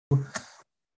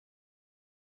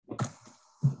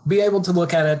be able to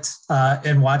look at it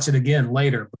and watch it again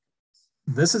later.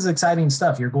 This is exciting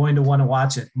stuff. You're going to want to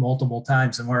watch it multiple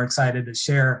times, and we're excited to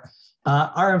share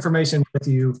our information with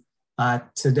you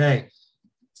today.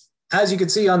 As you can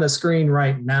see on the screen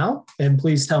right now, and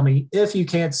please tell me if you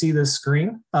can't see this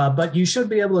screen, but you should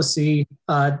be able to see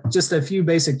just a few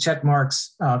basic check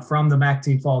marks from the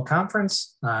MACT Fall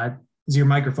Conference. Is your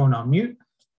microphone on mute?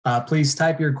 Please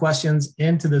type your questions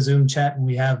into the Zoom chat, and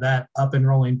we have that up and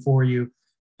rolling for you.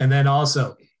 And then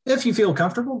also, if you feel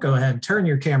comfortable, go ahead and turn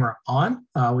your camera on.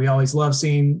 We always love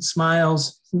seeing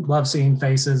smiles, love seeing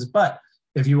faces, but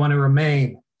if you want to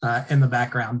remain in the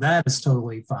background, that is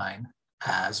totally fine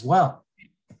as well.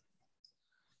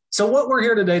 So what we're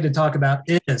here today to talk about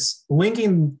is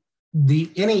linking the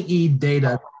NEE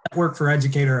data, Network for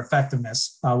Educator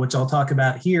Effectiveness, which I'll talk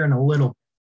about here in a little,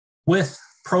 with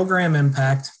program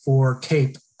impact for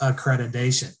CAEP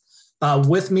accreditation.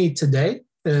 With me today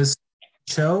is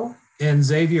Cho and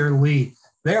Xavier Lee.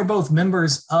 They are both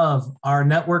members of our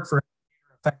Network for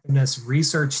Educator Effectiveness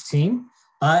research team.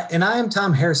 And I am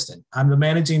Tom Hairston. I'm the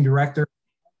Managing Director of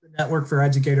the Network for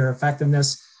Educator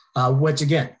Effectiveness, which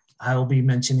again, I will be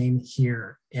mentioning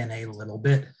here in a little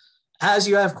bit. As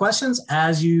you have questions,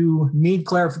 as you need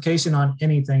clarification on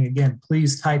anything, again,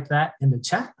 please type that in the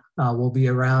chat. We'll be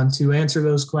around to answer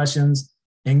those questions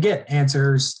and get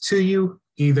answers to you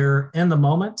either in the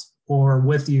moment or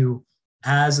with you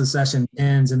as the session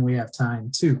ends and we have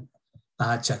time to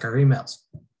check our emails.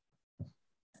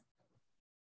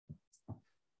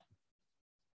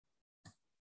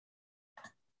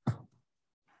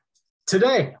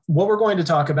 Today, what we're going to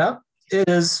talk about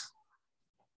is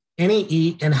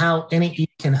NEE and how NEE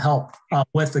can help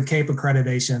with the CAEP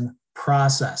accreditation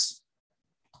process.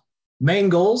 Main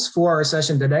goals for our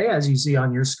session today, as you see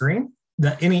on your screen,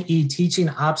 the NEE teaching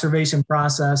observation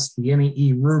process, the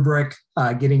NEE rubric,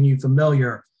 getting you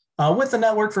familiar with the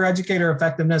Network for Educator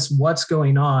Effectiveness, what's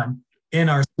going on in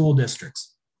our school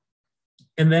districts,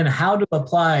 and then how to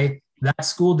apply that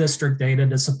school district data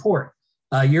to support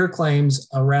your claims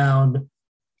around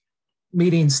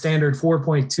meeting standard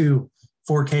 4.2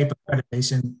 for CAEP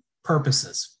accreditation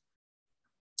purposes.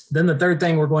 Then the third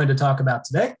thing we're going to talk about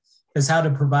today is how to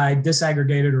provide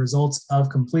disaggregated results of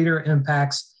completer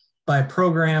impacts by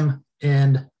program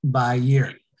and by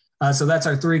year. So that's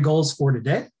our three goals for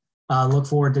today. Look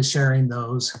forward to sharing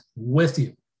those with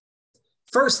you.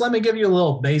 First, let me give you a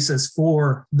little basis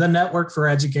for the Network for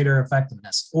Educator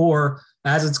Effectiveness, or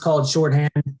as it's called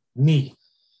shorthand, NEE.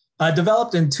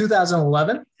 Developed in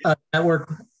 2011,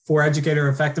 Network for Educator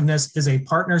Effectiveness is a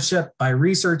partnership by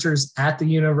researchers at the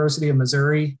University of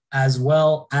Missouri, as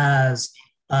well as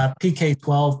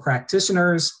PK-12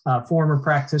 practitioners, former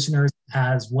practitioners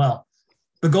as well.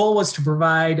 The goal was to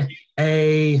provide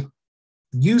a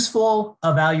useful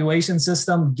evaluation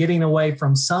system, getting away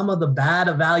from some of the bad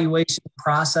evaluation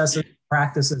processes,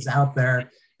 practices out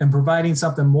there, and providing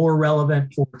something more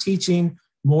relevant for teaching,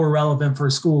 more relevant for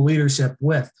school leadership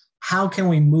with how can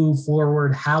we move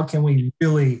forward? How can we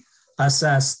really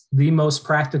assess the most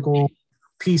practical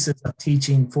pieces of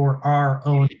teaching for our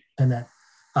own independent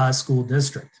school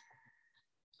district?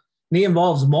 NEE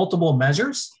involves multiple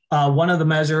measures. One of the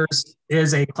measures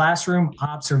is a classroom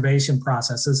observation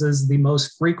process. This is the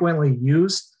most frequently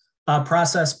used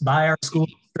process by our school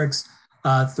districts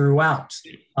throughout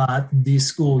the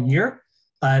school year.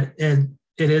 It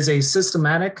is a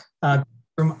systematic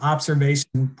classroom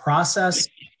observation process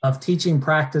of teaching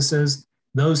practices.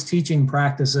 Those teaching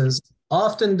practices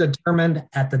often determined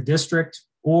at the district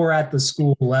or at the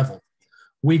school level.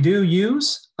 We do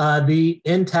use the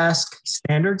in-task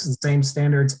standards, the same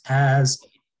standards as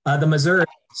the Missouri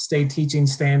state teaching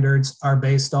standards are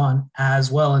based on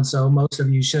as well. And so most of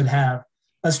you should have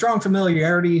a strong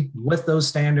familiarity with those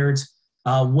standards,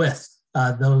 with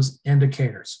those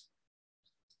indicators.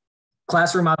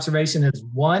 Classroom observation is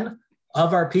one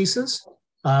of our pieces,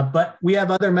 but we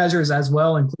have other measures as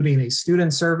well, including a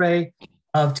student survey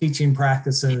of teaching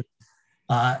practices,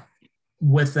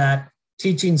 with that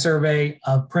teaching survey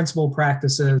of principal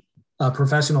practices,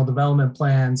 professional development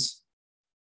plans,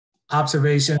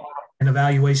 observation and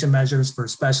evaluation measures for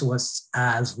specialists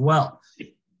as well.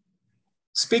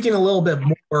 Speaking a little bit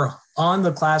more on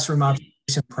the classroom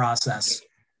observation process,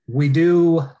 we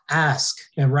do ask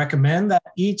and recommend that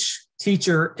each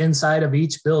teacher inside of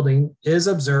each building is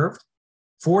observed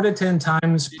 4 to 10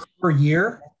 times per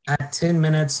year at 10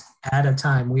 minutes at a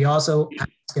time. We also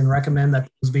ask and recommend that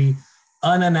those be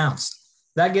unannounced.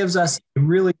 That gives us a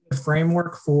really good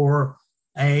framework for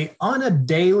on a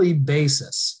daily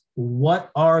basis,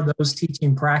 what are those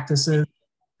teaching practices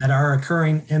that are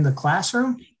occurring in the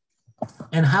classroom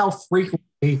and how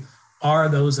frequently are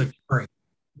those occurring?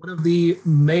 One of the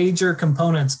major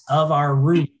components of our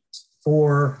route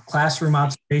for classroom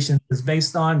observations is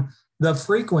based on the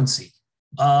frequency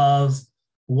of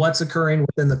what's occurring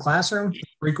within the classroom, the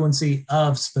frequency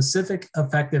of specific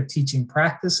effective teaching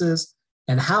practices,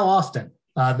 and how often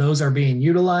those are being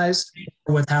utilized,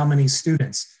 or with how many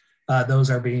students those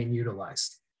are being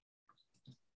utilized.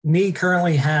 NEE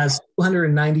currently has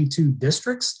 292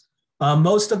 districts,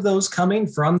 most of those coming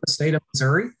from the state of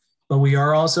Missouri, but we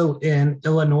are also in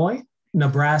Illinois,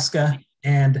 Nebraska,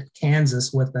 and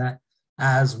Kansas with that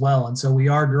as well. And so we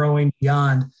are growing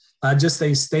beyond just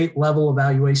a state level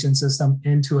evaluation system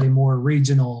into a more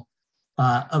regional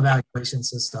evaluation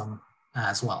system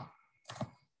as well.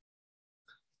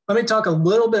 Let me talk a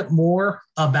little bit more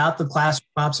about the classroom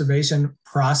observation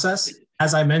process.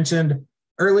 As I mentioned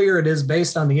earlier, it is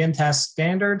based on the INTAST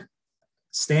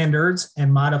standards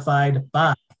and modified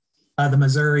by the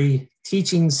Missouri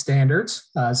teaching standards.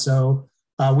 So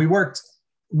we worked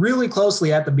really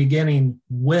closely at the beginning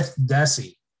with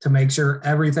DESE to make sure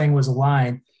everything was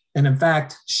aligned, and in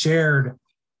fact shared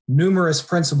numerous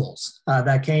principles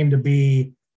that came to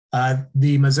be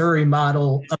the Missouri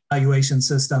model evaluation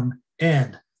system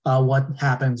and what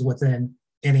happens within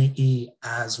NEE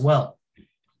as well.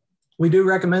 We do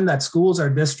recommend that schools or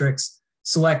districts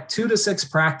select 2 to 6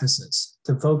 practices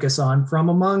to focus on from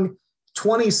among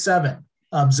 27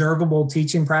 observable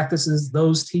teaching practices,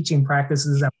 those teaching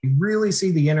practices that we really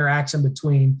see the interaction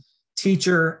between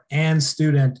teacher and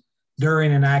student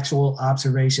during an actual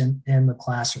observation in the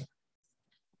classroom.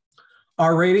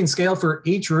 Our rating scale for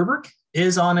each rubric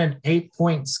is on an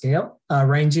 8-point scale,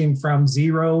 ranging from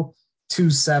 0 to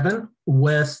 7,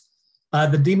 with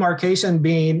the demarcation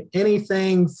being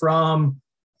anything from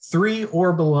 3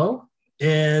 or below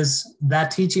is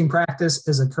that teaching practice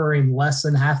is occurring less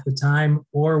than half the time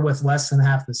or with less than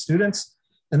half the students.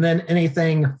 And then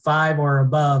anything 5 or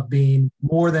above being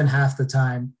more than half the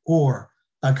time or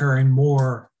occurring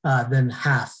more than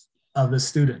half of the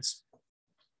students.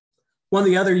 One of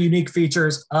the other unique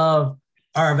features of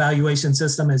our evaluation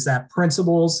system is that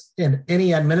principals and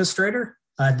any administrator,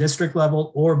 district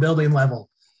level or building level,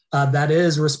 that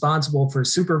is responsible for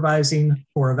supervising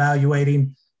or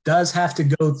evaluating does have to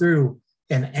go through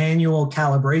an annual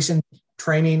calibration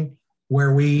training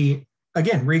where we,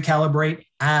 again, recalibrate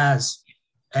as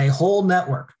a whole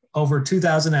network, over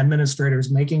 2,000 administrators,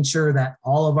 making sure that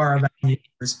all of our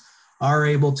evaluators are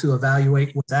able to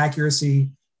evaluate with accuracy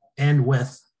and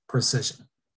with precision.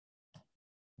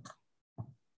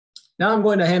 Now I'm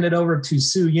going to hand it over to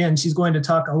Sue Yin. She's going to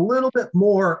talk a little bit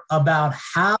more about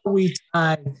how we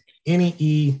tie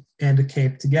NEE and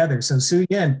CAEP together. So Sue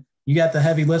Yin, you got the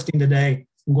heavy lifting today.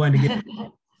 I'm going to get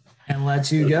and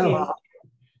let you go.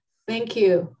 Thank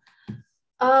you.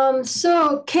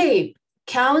 So CAEP,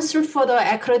 Council for the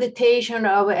Accreditation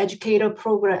of Educator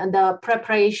Program and the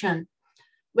Preparation.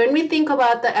 When we think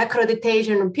about the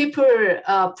accreditation, people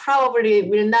probably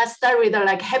will not start with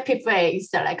a happy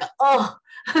face, like, oh,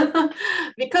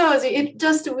 because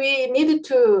we needed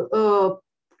to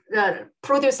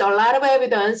produce a lot of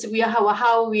evidence.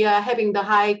 How we are having the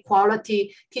high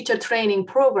quality teacher training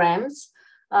programs.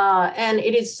 And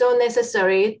it is so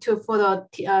necessary for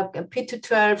the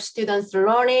P-12 students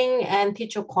learning and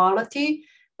teacher quality.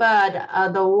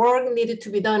 But the work needed to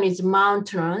be done is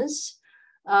mountainous.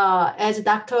 As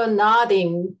Dr.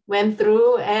 Nodding went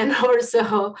through, and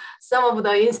also some of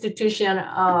the institution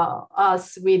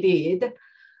we did.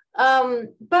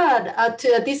 But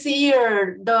this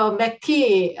year, the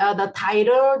McT, the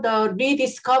title, the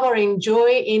Rediscovering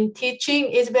Joy in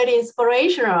Teaching, is very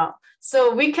inspirational.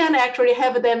 So we can actually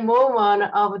have that moment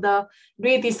of the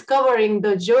rediscovering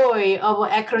the joy of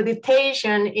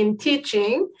accreditation in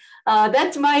teaching.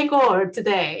 That's my goal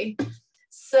today.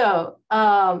 So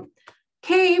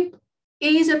CAEP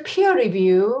is a peer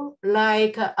review,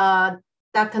 like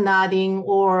Dr. Nodding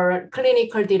or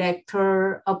clinical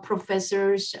director,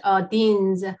 professors,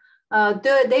 deans.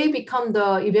 They become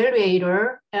the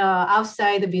evaluator,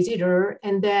 outside visitor,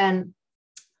 and then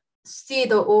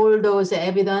see all those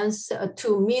evidence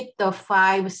to meet the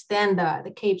 5 standard,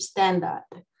 the CAEP standard.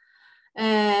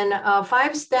 And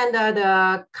 5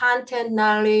 standard, content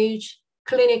knowledge,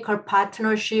 clinical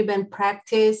partnership and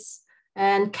practice,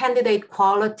 and candidate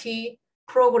quality,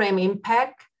 program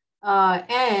impact,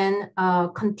 and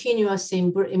continuous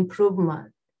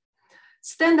improvement.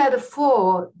 Standard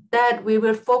 4 that we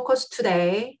will focus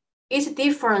today is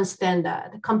different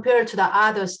standard compared to the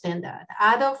other standard.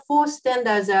 Other 4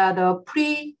 standards are the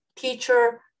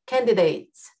pre-teacher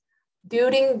candidates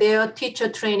during their teacher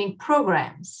training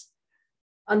programs.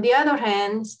 On the other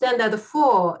hand, standard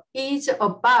 4 is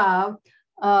about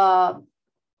the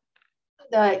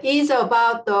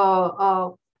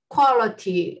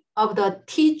quality of the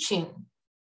teaching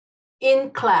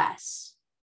in class,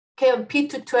 okay, P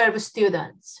to 12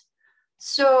 students.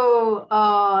 So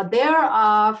there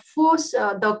are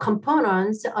the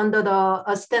components under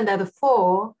the standard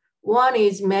 4. One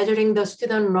is measuring the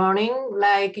student learning,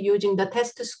 like using the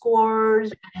test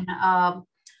scores and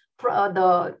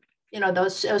the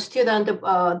student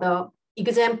the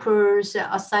examples,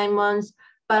 assignments.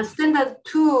 But standard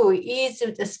 2 is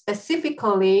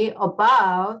specifically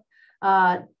about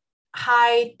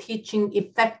high teaching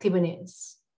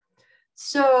effectiveness.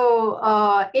 So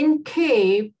in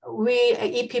CAEP,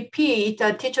 EPP,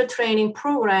 the teacher training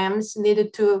programs,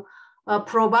 needed to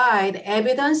provide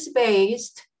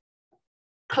evidence-based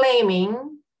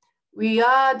claiming we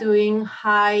are doing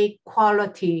high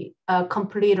quality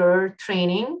completer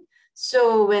training.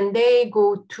 So when they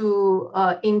go to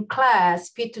in class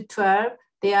P to 12,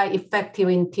 they are effective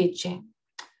in teaching.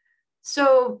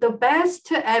 So the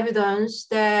best evidence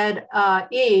that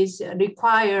is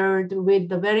required with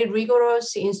the very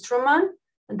rigorous instrument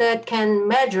that can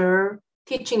measure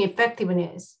teaching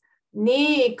effectiveness,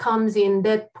 NEE comes in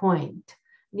that point.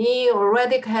 NEE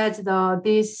already has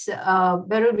this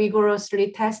very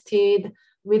rigorously tested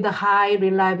with a high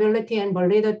reliability and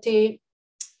validity.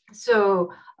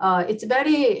 So it's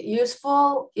very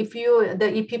useful if the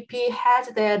EPP has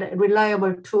that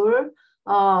reliable tool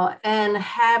and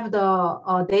have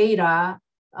the data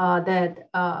that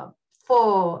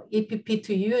for EPP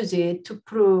to use it to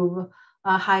prove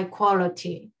high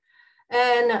quality.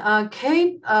 And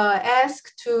CAEP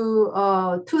asked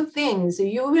two things.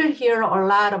 You will hear a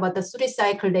lot about the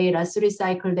 3-cycle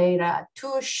data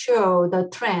to show the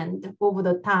trend over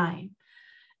the time.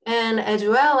 And as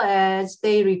well as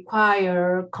they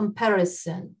require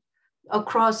comparison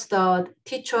across the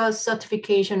teacher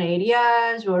certification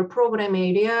areas or program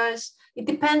areas. It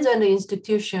depends on the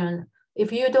institution.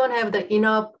 If you don't have the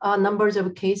enough numbers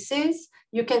of cases,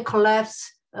 you can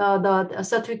collapse the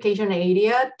certification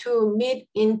area to meet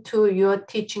into your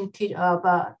teaching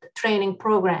training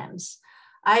programs.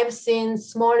 I've seen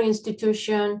small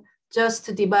institutions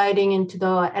just dividing into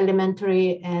the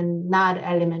elementary and not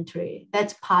elementary.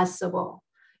 That's possible.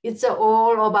 It's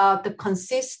all about the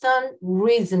consistent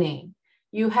reasoning.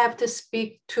 You have to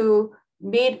speak to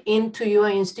meet into your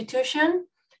institution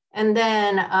and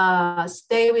then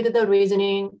stay with the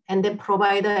reasoning and then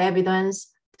provide the evidence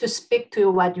to speak to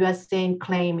what you are saying,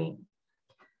 claiming.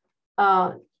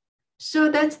 So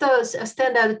that's the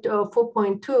standard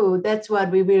 4.2. That's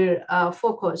what we will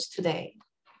focus today.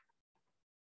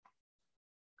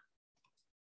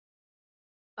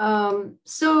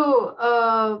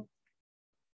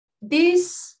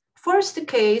 This first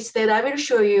case that I will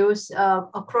show you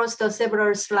across the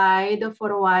several slides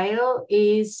for a while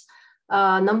is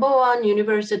number one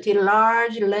university,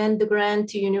 large land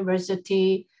grant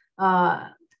university,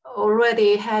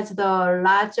 already has the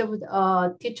lots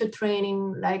of teacher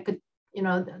training, like the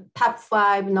top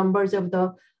 5 numbers of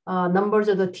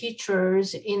the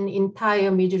teachers in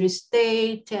entire Missouri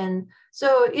state, and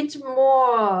so it's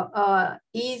more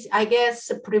easy, I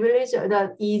guess, privileged,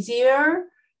 easier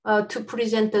to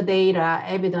present the data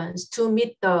evidence to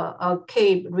meet the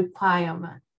CAEP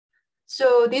requirement.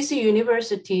 So this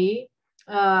university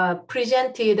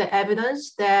presented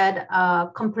evidence that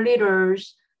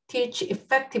completers teach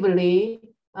effectively,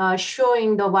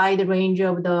 showing the wide range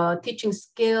of the teaching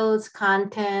skills,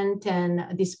 content,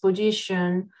 and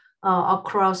disposition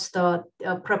across the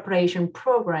preparation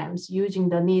programs using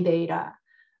the NEE data.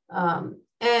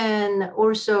 And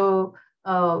also,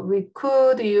 we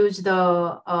could use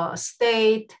the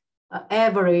state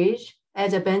average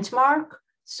as a benchmark.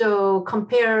 So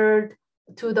compared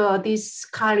to this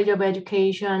College of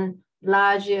Education,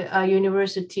 large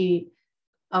university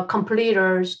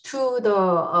completers to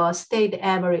the state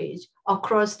average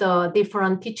across the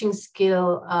different teaching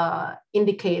skill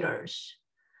indicators.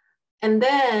 And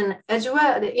then as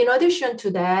well, in addition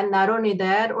to that, not only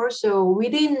that, also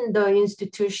within the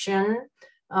institution,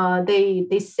 they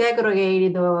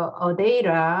segregated the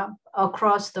data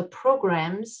across the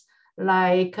programs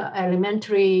like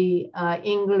elementary,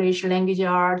 English, language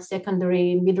arts,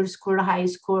 secondary, middle school, high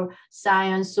school,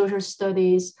 science, social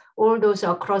studies, all those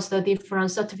across the different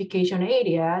certification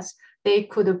areas. They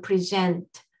could present,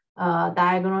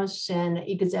 diagnose, and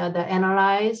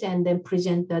analyze, and then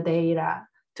present the data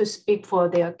to speak for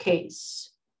their case.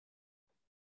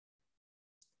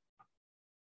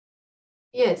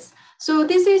 Yes. So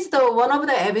this is the one of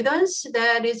the evidence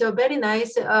that is a very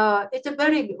nice. It's a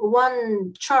very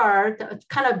one chart,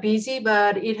 kind of busy,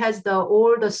 but it has the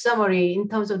all the summary in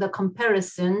terms of the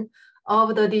comparison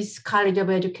of this College of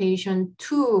Education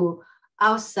to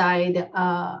outside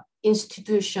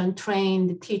institution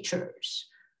trained teachers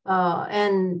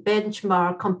and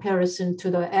benchmark comparison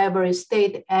to the average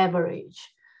state average.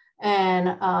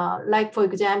 And like, for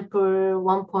example,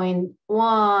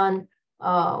 1.1,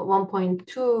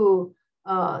 1.2,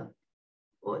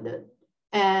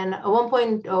 and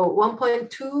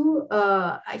 1.2,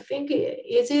 I think,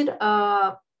 is it,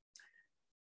 I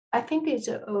think it's,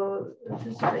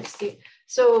 let's see.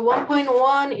 So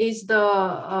 1.1 is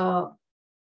the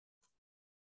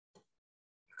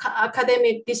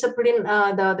academic discipline,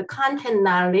 the content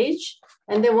knowledge.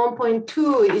 And then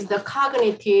 1.2 is the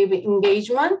cognitive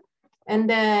engagement. And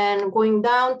then going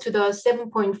down to the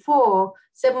 7.4,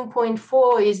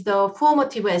 7.4 is the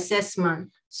formative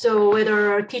assessment. So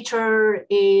whether a teacher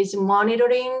is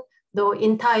monitoring the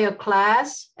entire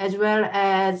class as well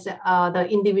as the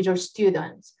individual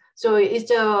students. So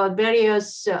it's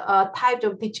various types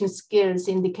of teaching skills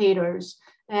indicators.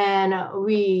 And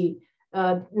we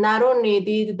not only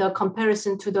did the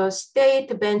comparison to the state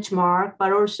benchmark,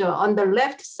 but also on the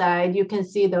left side, you can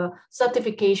see the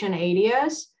certification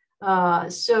areas.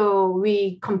 So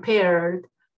we compared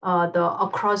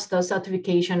across the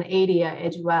certification area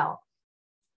as well.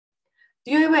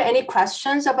 Do you have any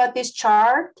questions about this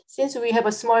chart? Since we have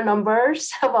a small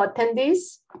numbers of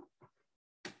attendees.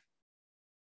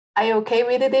 Are you okay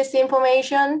with this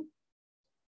information?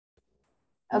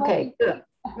 Okay, good.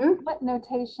 What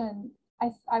notation?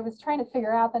 I was trying to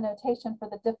figure out the notation for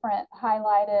the different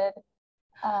highlighted.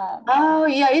 Oh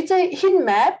yeah, it's a heat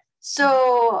map.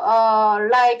 So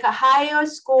like a higher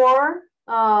score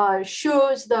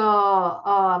shows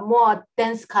the more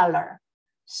dense color.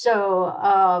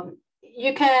 So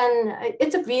you can,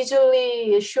 it's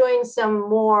visually showing some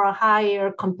more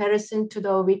higher comparison to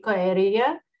the weaker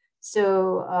area.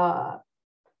 So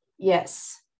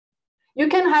yes. You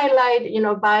can highlight,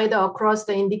 by the across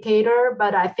the indicator,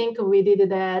 but I think we did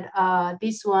that,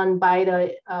 this one by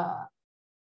the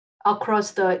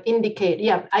across the indicator.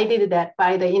 Yeah, I did that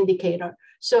by the indicator.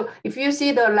 So if you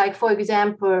see the, like, for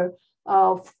example,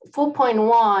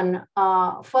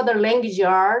 4.1 for the language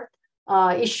art,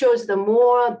 it shows the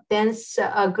more dense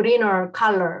greener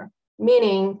color,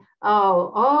 meaning,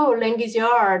 language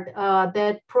art,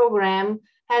 that program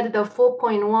had the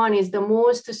 4.1 is the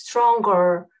most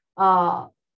stronger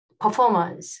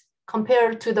performance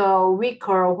compared to the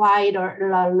weaker,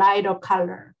 whiter, lighter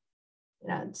color.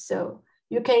 So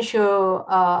you can show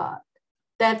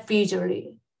that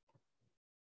visually.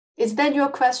 Is that your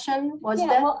question?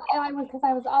 Yeah, well, because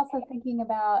I was also thinking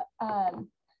about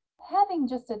having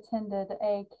just attended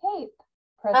a CAEP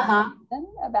presentation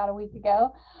about a week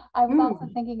ago. I was also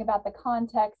thinking about the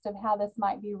context of how this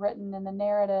might be written in the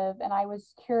narrative, and I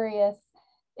was curious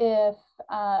if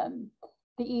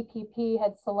the EPP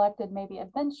had selected maybe a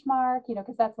benchmark,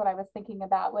 because that's what I was thinking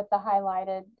about with the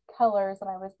highlighted colors, and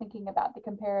I was thinking about the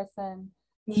comparison.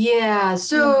 Yeah,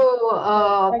 so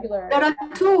there are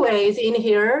two ways in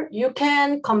here. You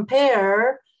can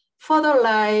compare for the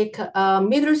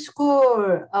middle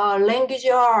school language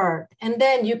art, and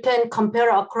then you can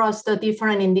compare across the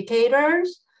different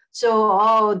indicators. So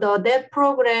that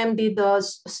program did a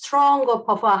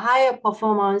higher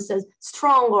performance,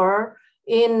 stronger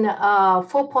in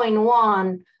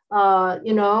 4.1,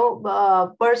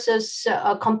 versus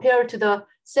compared to the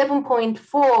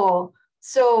 7.4.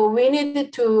 So we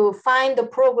needed to find the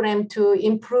program to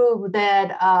improve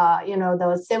that,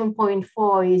 the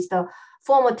 7.4 is the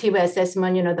formative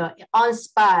assessment, the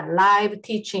on-spot live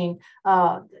teaching,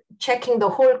 checking the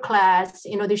whole class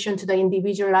in addition to the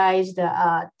individualized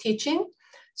teaching.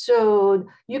 So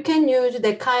you can use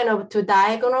that kind of to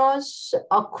diagnose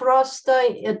across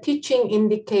the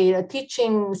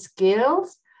teaching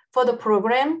skills for the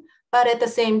program. But at the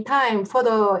same time, for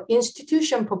the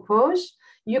institution purpose,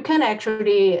 you can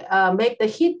actually make the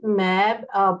heat map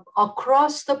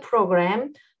across the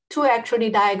program to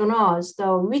actually diagnose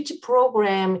which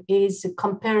program is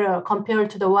compared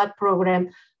to the what program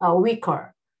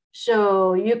weaker.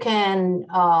 So you can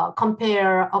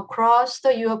compare across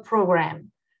your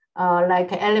program,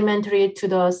 like elementary to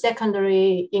the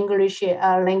secondary English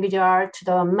language art to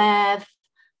the math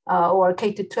or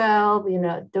K to 12,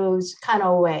 those kind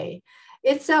of way.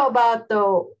 It's about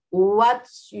what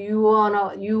you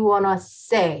wanna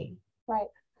say. Right.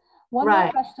 One more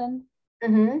question.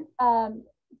 Mm-hmm.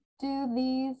 Do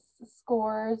these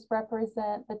scores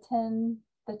represent the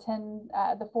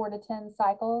 4 to 10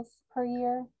 cycles per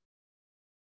year?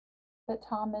 that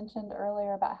Tom mentioned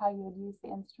earlier about how you would use the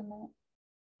instrument?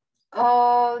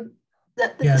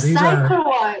 Yeah, these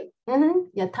cycle-wise.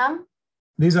 Yeah, Tom?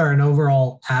 These are an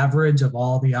overall average of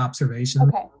all the observations.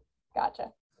 Okay,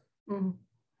 gotcha.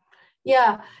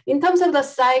 Yeah, in terms of the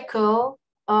cycle,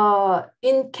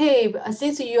 in CAEP,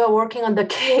 since you are working on the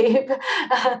CAEP,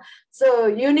 so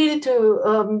you need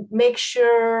to make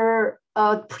sure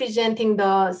presenting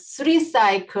the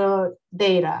 3-cycle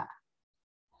data.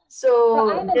 So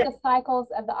I meant the cycles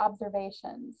of the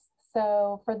observations.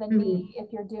 So for the NEE,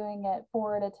 if you're doing it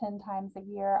 4 to 10 times a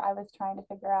year, I was trying to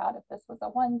figure out if this was a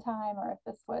one-time or if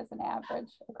this was an average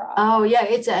across. Oh yeah,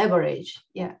 it's an average.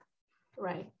 Yeah,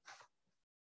 right.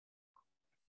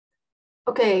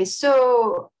 Okay,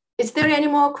 so is there any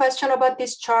more question about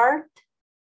this chart?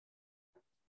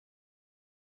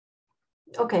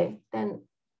 Okay, then.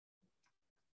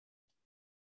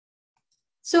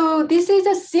 So this is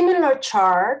a similar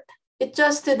chart. It's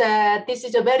just that this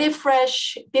is a very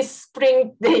fresh, this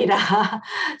spring data.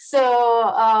 So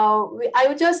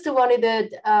I just wanted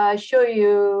to show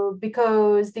you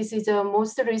because this is the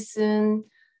most recent,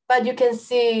 but you can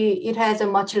see it has a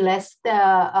much less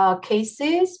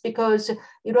cases because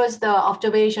it was the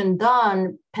observation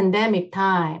done pandemic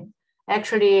time.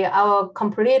 Actually, our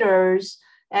completers,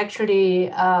 actually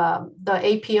the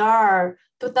APR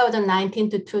 2019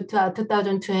 to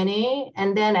 2020,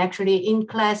 and then actually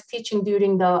in-class teaching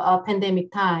during the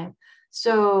pandemic time.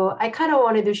 So I kind of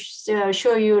wanted to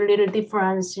show you a little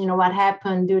difference, what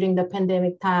happened during the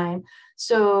pandemic time.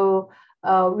 So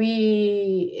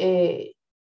we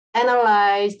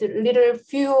analyzed a little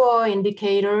fewer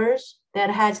indicators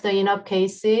that has the enough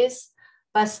cases,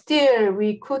 but still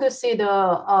we could see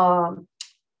the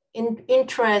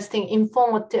interesting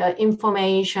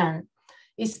information.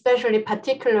 Especially,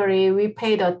 particularly, we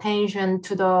paid attention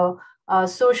to the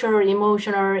social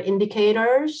emotional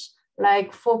indicators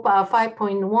like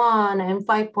 5.1 and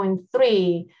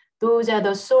 5.3. Those are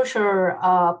the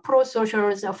social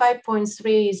pro-socials.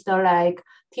 5.3 is the like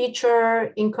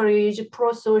teacher encourage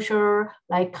pro-social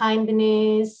like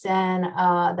kindness and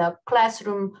the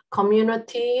classroom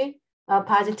community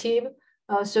positive.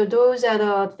 So those are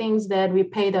the things that we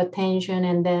paid attention,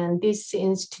 and then this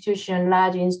institution,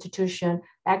 large institution,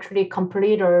 actually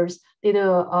completers did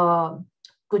a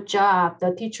good job.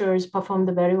 The teachers performed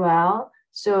very well.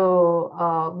 So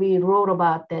we wrote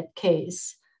about that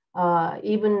case,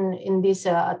 even in this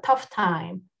tough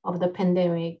time of the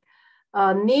pandemic.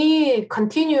 NEE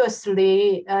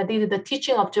continuously did the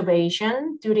teaching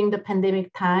observation during the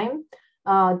pandemic time.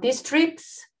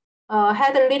 Districts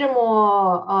had a little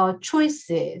more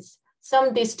choices.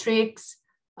 Some districts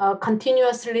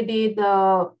continuously did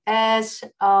as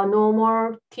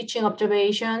normal teaching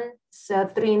observations,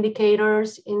 3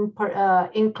 indicators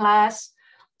in class.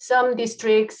 Some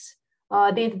districts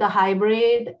did the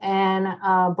hybrid and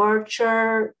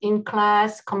virtual in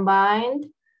class combined,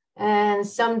 and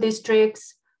some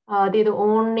districts did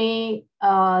only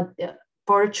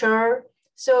virtual.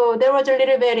 So there was a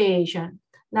little variation.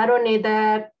 Not only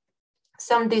that,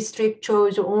 some district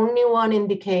chose only one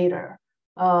indicator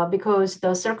because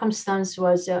the circumstance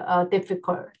was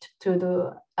difficult to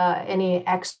do any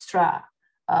extra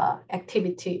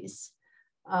activities.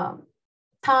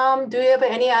 Tom, do you have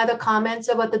any other comments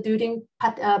about the during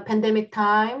pandemic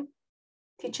time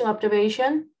teaching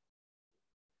observation?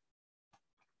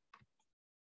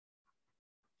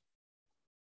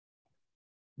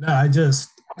 No,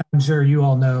 I'm sure you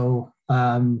all know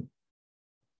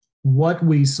what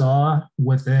we saw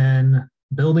within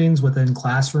buildings, within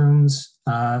classrooms,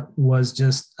 was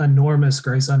just enormous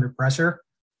grace under pressure,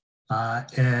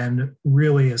 and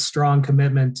really a strong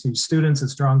commitment to students, a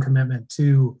strong commitment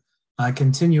to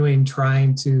continuing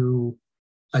trying to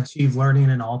achieve learning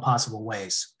in all possible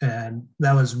ways. And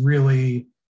that was really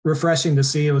refreshing to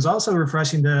see. It was also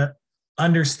refreshing to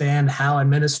understand how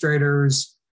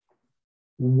administrators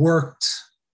worked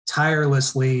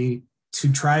tirelessly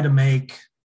to try to make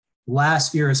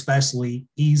last year especially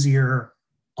easier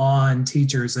on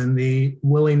teachers, and the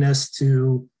willingness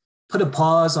to put a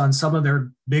pause on some of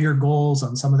their bigger goals,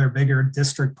 on some of their bigger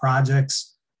district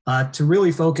projects, to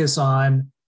really focus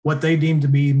on what they deemed to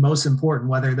be most important,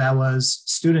 whether that was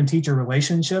student-teacher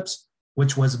relationships,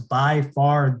 which was by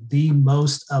far the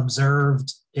most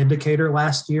observed indicator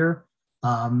last year,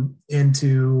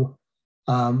 into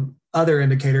other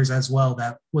indicators as well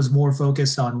that was more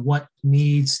focused on what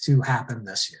needs to happen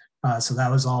this year. So that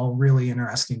was all really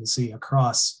interesting to see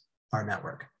across our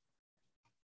network.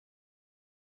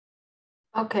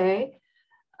 Okay.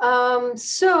 We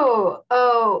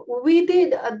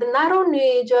did not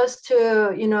only just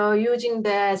using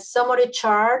the summary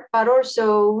chart, but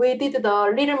also we did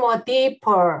a little more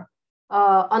deeper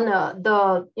on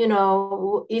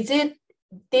is it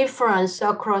difference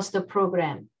across the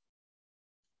program,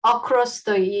 across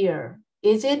the year?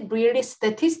 Is it really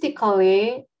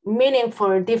statistically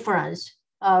meaningful difference?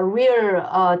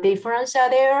 Real difference are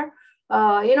there?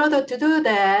 In order to do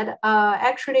that,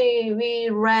 actually we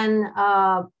ran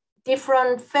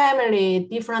different family,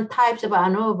 different types of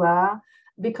ANOVA,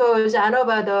 because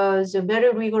ANOVA does a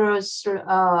very rigorous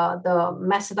the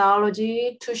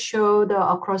methodology to show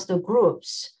across the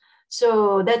groups.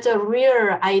 So that's a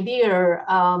real ideal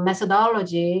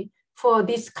methodology for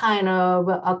this kind of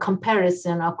a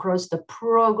comparison across the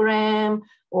program,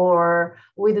 or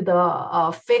with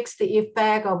the fixed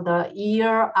effect of the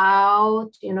year out,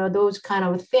 those kind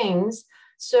of things.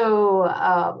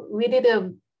 So we did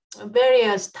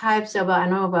various types of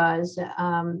ANOVAs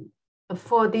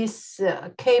for this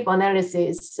CAEP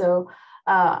analysis. So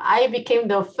I became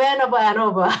the fan of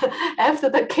ANOVA after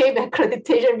the CAEP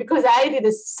accreditation because I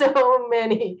did so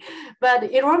many, but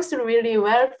it works really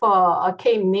well for a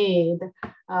CAEP need.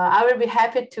 I will be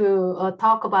happy to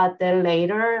talk about that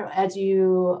later as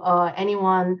you,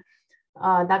 anyone,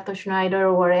 Dr. Schneider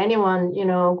or anyone,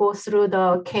 go through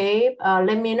the CAEP,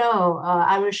 let me know.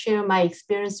 I will share my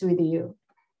experience with you.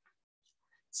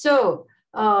 So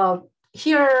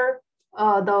here,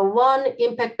 the one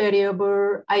impact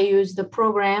variable, I use the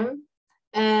program,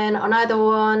 and another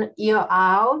one year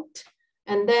out.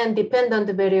 And then dependent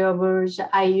variables,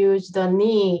 I use the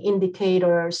NEE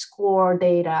indicator score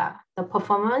data, the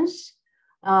performance.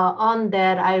 On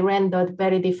that, I rendered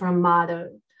very different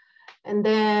model. And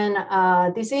then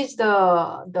this is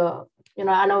the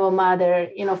ANOVA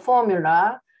model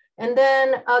formula. And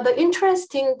then the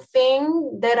interesting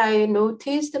thing that I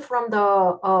noticed from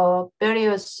the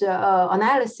various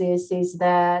analysis is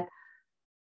that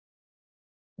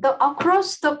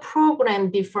across the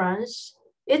program difference,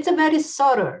 it's a very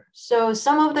subtle. So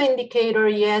some of the indicator,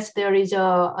 yes, there is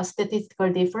a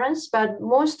statistical difference, but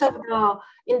most of the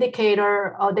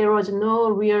indicator, there was no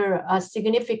real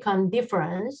significant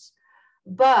difference.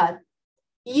 But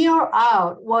year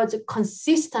out was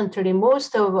consistently,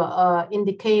 most of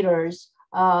indicators,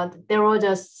 there was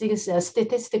a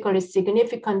statistically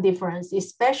significant difference,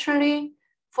 especially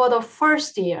for the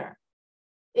first year.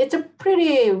 It's a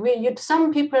pretty,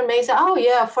 some people may say, oh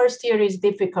yeah, first year is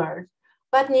difficult.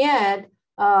 But yet,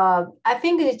 I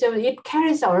think it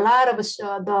carries a lot of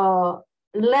the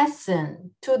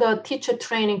lesson to the teacher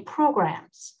training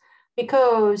programs,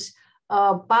 because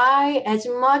by as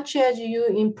much as you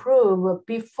improve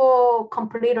before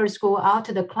completers go out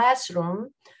to the classroom,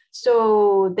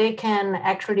 so they can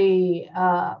actually,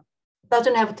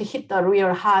 doesn't have to hit the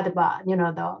real hard bar,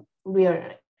 the real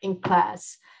in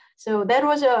class. So that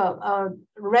was a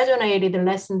resonated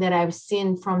lesson that I've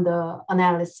seen from the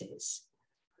analysis.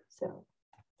 So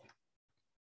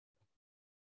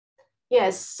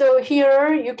yes, so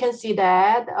here you can see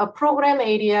that program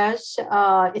areas,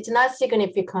 it's not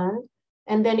significant.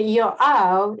 And then year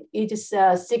out, it is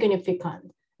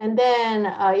significant. And then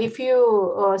if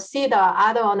you see the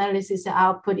other analysis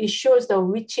output, it shows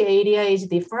which area is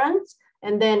different.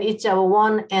 And then it's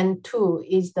 1 and 2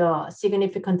 is the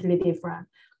significantly different.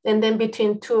 And then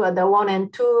between the 1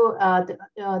 and 2,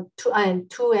 2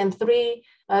 and 3,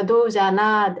 those are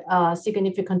not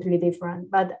significantly different.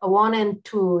 But 1 and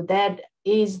 2, that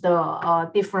is the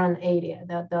different area,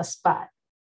 the spot.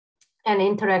 And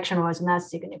interaction was not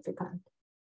significant.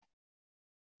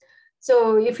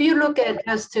 So if you look at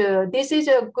just, this is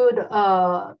a good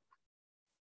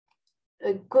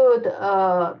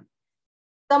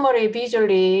summary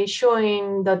visually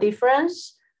showing the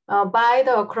difference by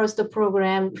across the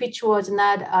program, which was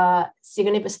not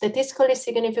statistically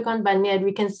significant, but yet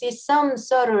we can see some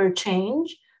subtle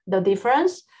change, the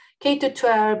difference.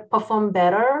 K-12 perform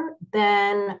better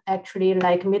than actually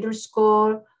like middle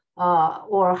school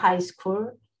or high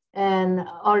school, and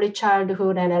early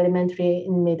childhood and elementary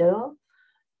in middle.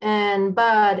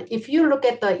 But if you look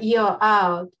at the year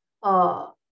out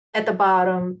at the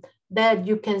bottom, that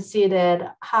you can see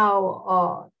that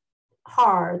how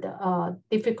hard,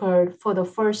 difficult for the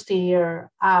first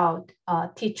year out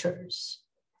teachers.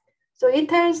 So it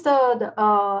tells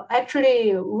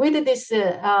actually with this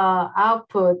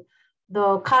output,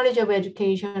 the College of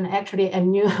Education actually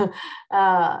NU,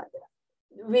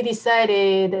 we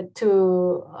decided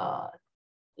to,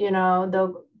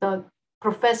 the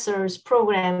professors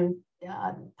program,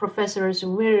 professors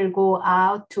will go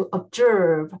out to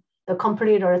observe the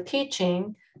completer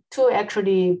teaching to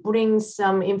actually bring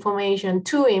some information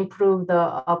to improve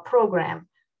the program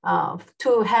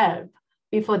to help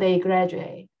before they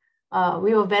graduate.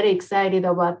 We were very excited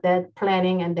about that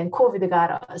planning, and then COVID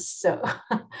got us, so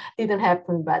didn't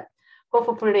happen, but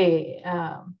hopefully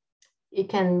we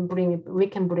can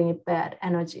bring it back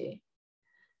energy.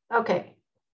 Okay.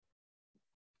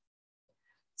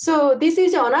 So this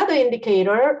is another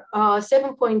indicator,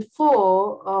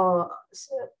 7.4.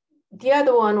 The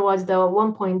other one was the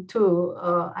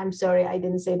 1.2. I'm sorry, I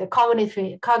didn't say the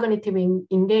cognitive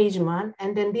engagement.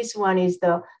 And then this one is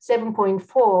the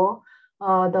 7.4,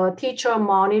 the teacher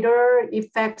monitor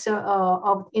effects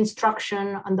of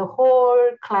instruction on the whole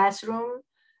classroom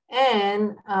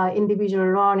and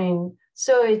individual learning.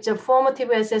 So it's a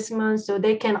formative assessment, so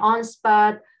they can on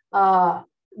spot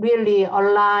really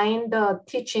align the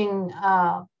teaching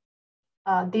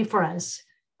difference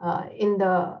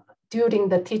during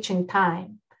the teaching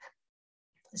time.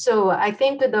 So I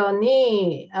think the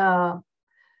NEE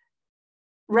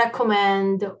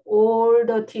recommend all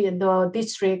the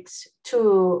districts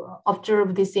to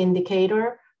observe this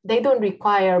indicator. They don't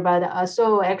require, but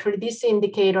so actually this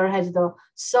indicator has the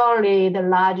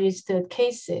largest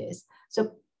cases.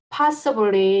 So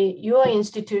possibly your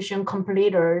institution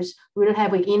completers will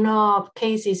have enough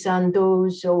cases on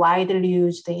those widely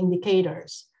used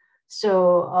indicators.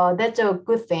 So that's a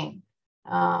good thing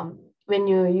when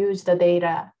you use the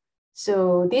data.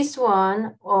 So this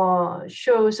one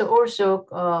shows also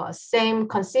same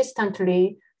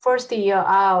consistently first year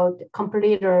out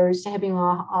completers having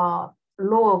a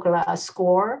lower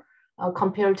score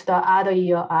compared to the other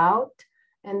year out.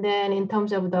 And then in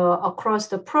terms of the across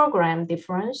the program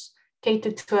difference,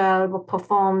 K-12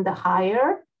 performed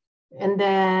higher, and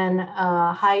then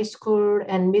high school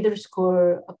and middle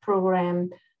school program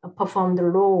performed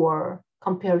lower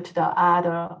compared to the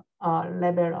other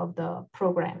level of the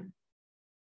program.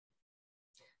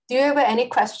 Do you have any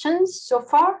questions so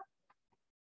far?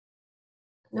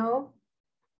 No?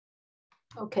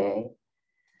 Okay.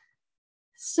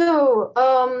 So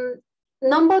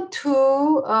number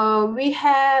two, we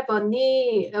have a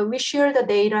need, we share the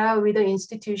data with the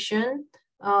institution.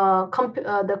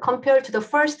 Compared to the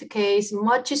first case,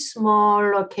 much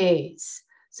smaller case.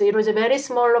 So it was a very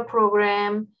smaller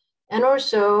program, and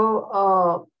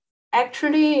also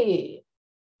actually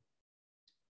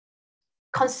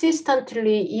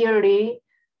consistently yearly,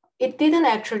 it didn't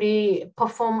actually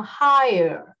perform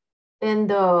higher than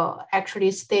the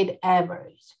actually state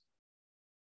average.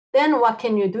 Then what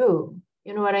can you do?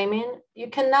 You know what I mean? You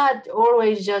cannot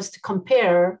always just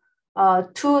compare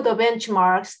to the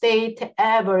benchmark state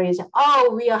average.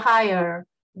 Oh, we are higher,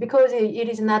 because it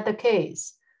is not the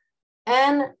case.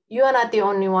 And you are not the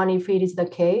only one if it is the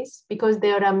case, because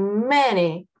there are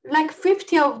many, like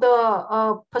 50 of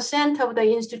the percent of the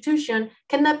institution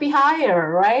cannot be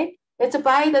higher, right? It's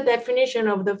by the definition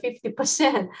of the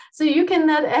 50%. So you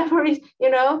cannot average,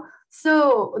 you know.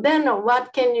 So then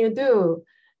what can you do?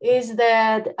 Is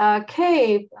that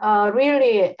CAEP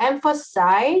really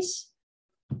emphasize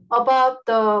about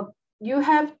you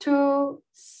have to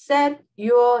set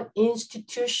your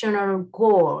institutional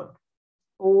goal.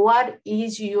 What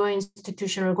is your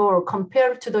institutional goal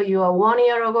compared to your 1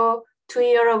 year ago, 2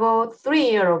 years ago,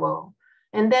 3 years ago?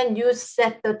 And then you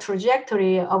set the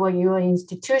trajectory of your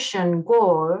institution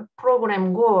goal,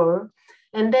 program goal,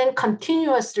 and then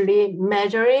continuously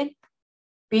measure it,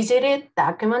 visit it,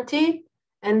 document it,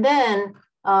 and then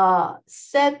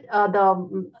set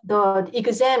the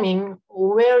examine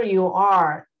where you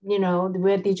are, you know,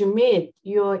 where did you meet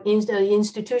your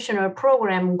institutional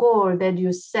program goal that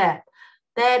you set.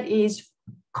 That is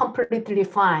completely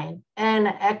fine. And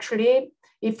actually,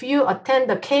 if you attend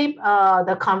the CAEP,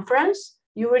 the conference,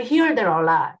 you will hear there a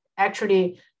lot.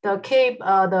 Actually, the CAEP,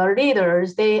 the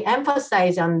leaders, they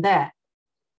emphasize on that.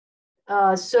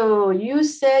 So you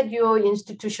set your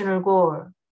institutional goal,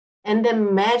 and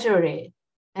then measure it,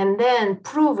 and then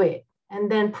prove it,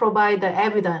 and then provide the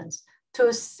evidence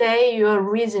to say your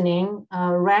reasoning,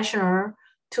 rational,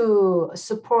 to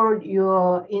support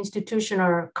your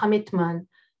institutional commitment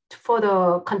for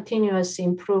the continuous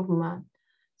improvement.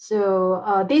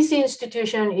 So this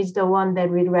institution is the one that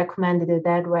we recommended it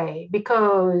that way,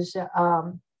 because it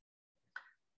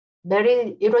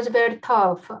was very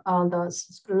tough. The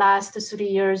last 3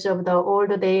 years of all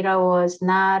the data was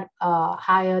not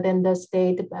higher than the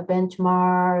state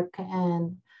benchmark,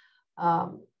 and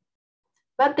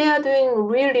but they are doing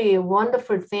really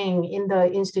wonderful thing in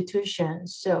the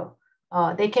institutions. So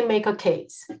they can make a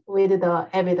case with the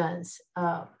evidence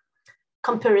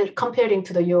comparing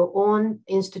to your own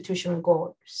institutional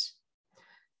goals.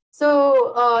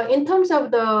 So in terms of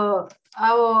the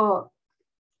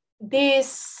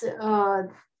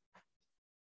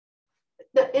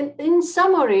in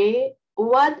summary,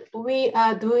 what we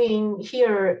are doing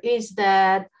here is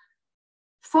that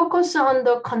focus on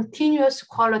the continuous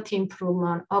quality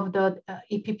improvement of the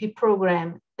EPP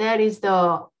program. That is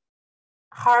the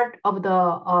heart of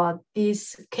the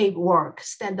this CAEP work,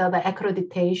 standard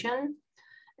accreditation,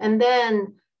 and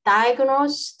then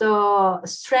diagnose the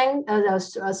strength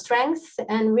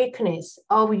and weakness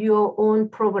of your own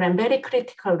program very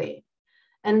critically,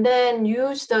 and then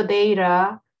use the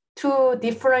data to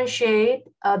differentiate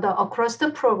across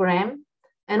the program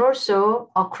and also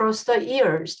across the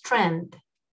years trend.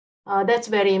 That's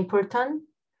very important.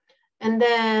 And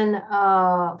then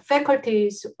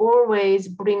faculties always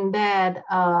bring that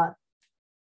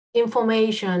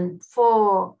information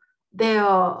for their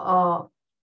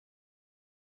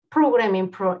program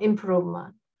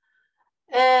improvement.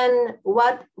 And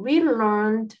what we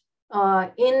learned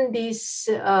in this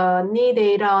NEE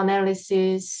data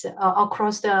analysis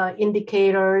across the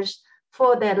indicators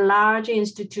for that large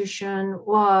institution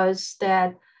was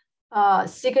that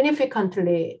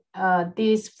significantly,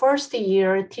 these first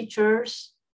year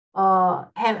teachers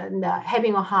having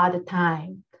a hard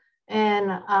time.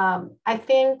 And I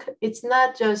think it's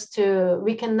not just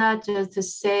we cannot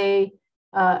just say,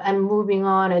 I'm moving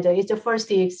on, it's a first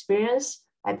year experience.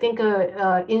 I think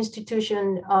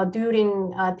institution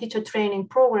during teacher training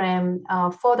program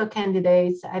for the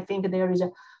candidates, I think there is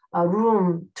a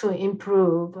room to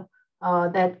improve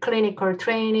that clinical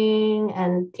training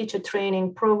and teacher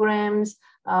training programs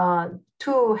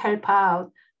to help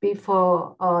out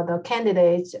before the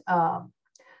candidates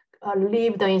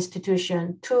leave the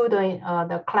institution to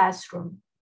the classroom.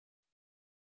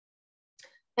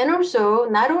 And also,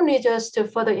 not only just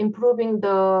for the improving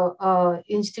the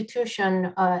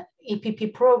institution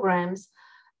EPP programs,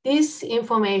 this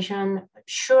information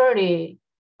surely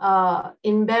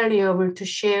invaluable to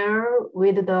share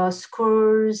with the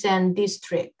schools and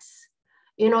districts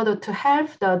in order to help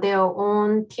their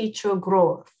own teacher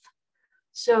growth.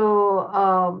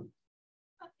 So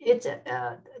it's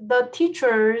the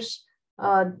teachers,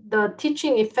 the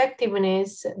teaching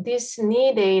effectiveness, this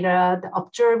NEE data, the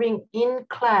observing in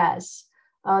class,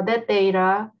 that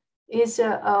data is it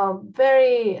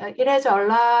has a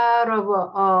lot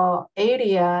of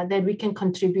area that we can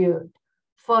contribute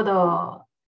for the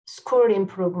school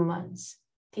improvements,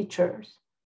 teachers.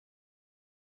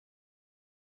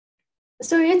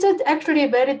 So it's actually a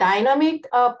very dynamic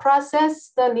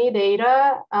process, the NEE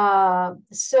data.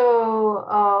 So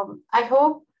I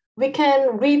hope we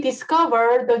can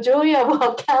rediscover the joy of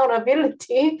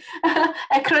accountability,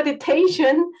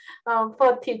 accreditation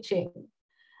for teaching.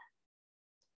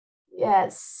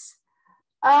 Yes.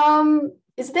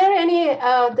 Is there any,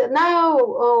 now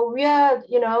we are,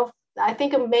 I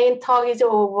think the main talk is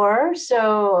over,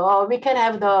 so we can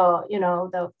have the,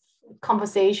 the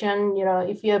conversation,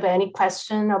 if you have any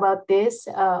question about this.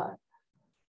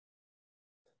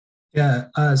 Yeah,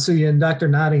 so Dr.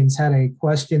 Noddings had a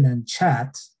question in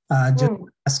chat, just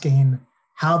asking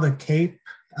how the CAEP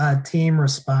team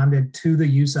responded to the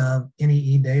use of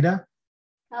NEE data,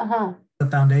 the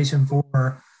foundation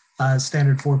for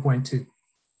standard 4.2.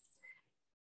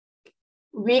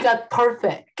 We got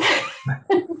perfect.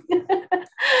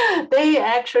 They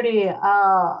actually,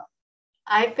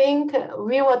 I think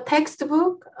we were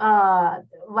textbook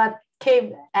what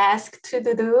CAEP asked to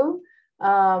do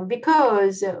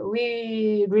because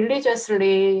we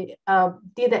religiously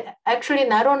did actually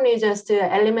not only just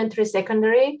elementary,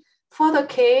 secondary. For the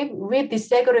CAEP, we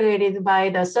desegregated by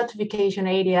the certification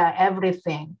area,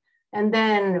 everything. And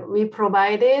then we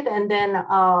provided, and then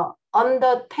on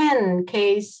the 10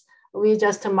 case, we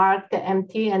just marked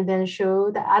empty and then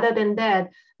showed. Other than that,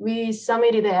 we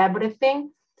submitted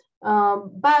everything.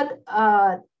 But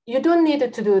you don't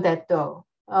need to do that though.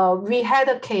 We had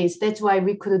a case, that's why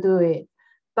we could do it.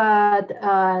 But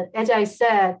as I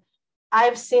said,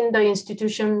 I've seen the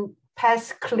institution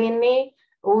pass cleanly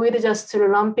with just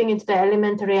lumping into the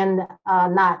elementary and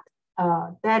not.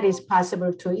 That is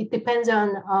possible too. It depends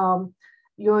on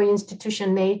your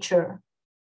institution nature.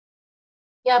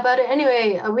 Yeah, but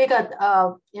anyway, we got,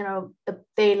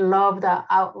 they loved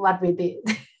what we did.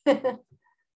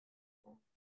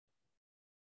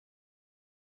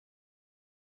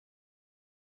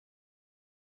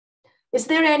 Is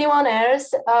there anyone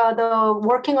else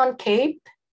working on CAEP?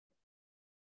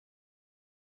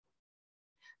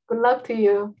 Good luck to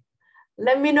you.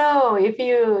 Let me know if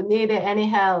you need any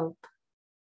help.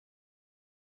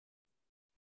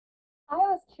 I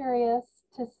was curious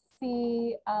to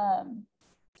see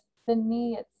the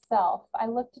NEE itself. I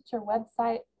looked at your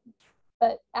website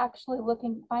but actually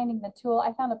finding the tool,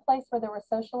 I found a place where there were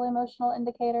social emotional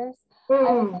indicators. I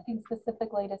was looking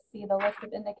specifically to see the list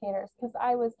of indicators because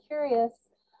I was curious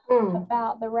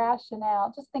about the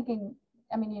rationale, just thinking,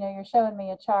 I mean, you're showing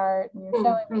me a chart and you're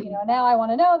showing me, now I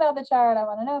want to know about the chart, I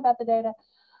want to know about the data,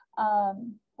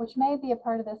 which may be a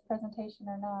part of this presentation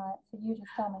or not. So you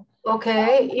just tell me.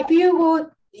 Okay, if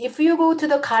you go to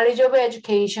the College of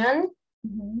Education,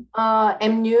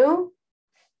 MU,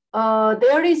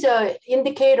 there is a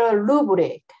indicator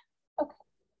rubric. Okay.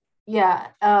 Yeah,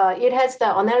 it has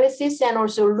the analysis and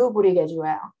also rubric as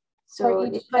well. So for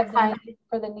each of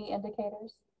for the NEE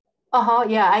indicators.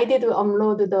 Yeah, I did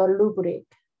upload the rubric.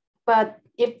 But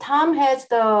if Tom has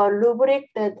the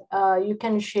rubric, that you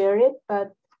can share it.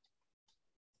 But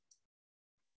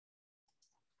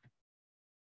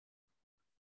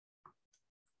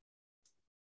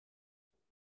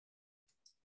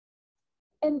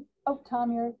and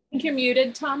Tom, I think you're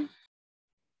muted, Tom.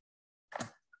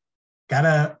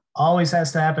 Always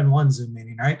has to happen one Zoom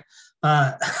meeting, right?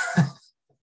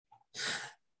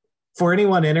 For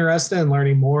anyone interested in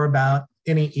learning more about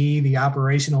NEE, the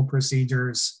operational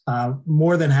procedures,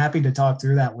 more than happy to talk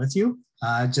through that with you.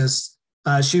 Just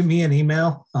shoot me an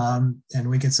email and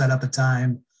we can set up a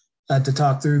time to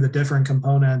talk through the different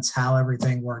components, how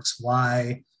everything works,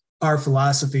 why our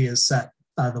philosophy is set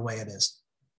the way it is.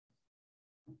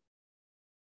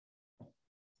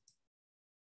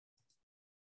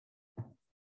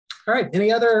 All right,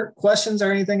 any other questions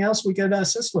or anything else we could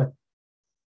assist with?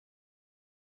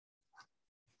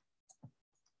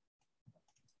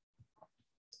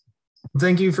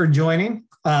 Thank you for joining.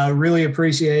 Really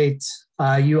appreciate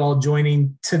you all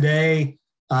joining today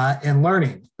and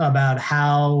learning about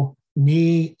how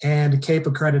NEE and CAEP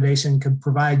accreditation could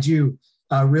provide you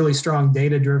really strong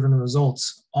data-driven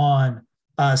results on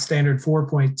standard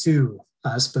 4.2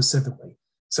 specifically.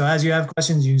 So as you have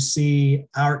questions, you see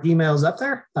our emails up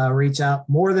there. Reach out,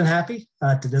 more than happy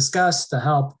to discuss, to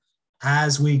help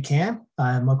as we can,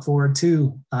 and look forward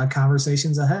to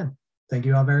conversations ahead. Thank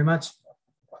you all very much.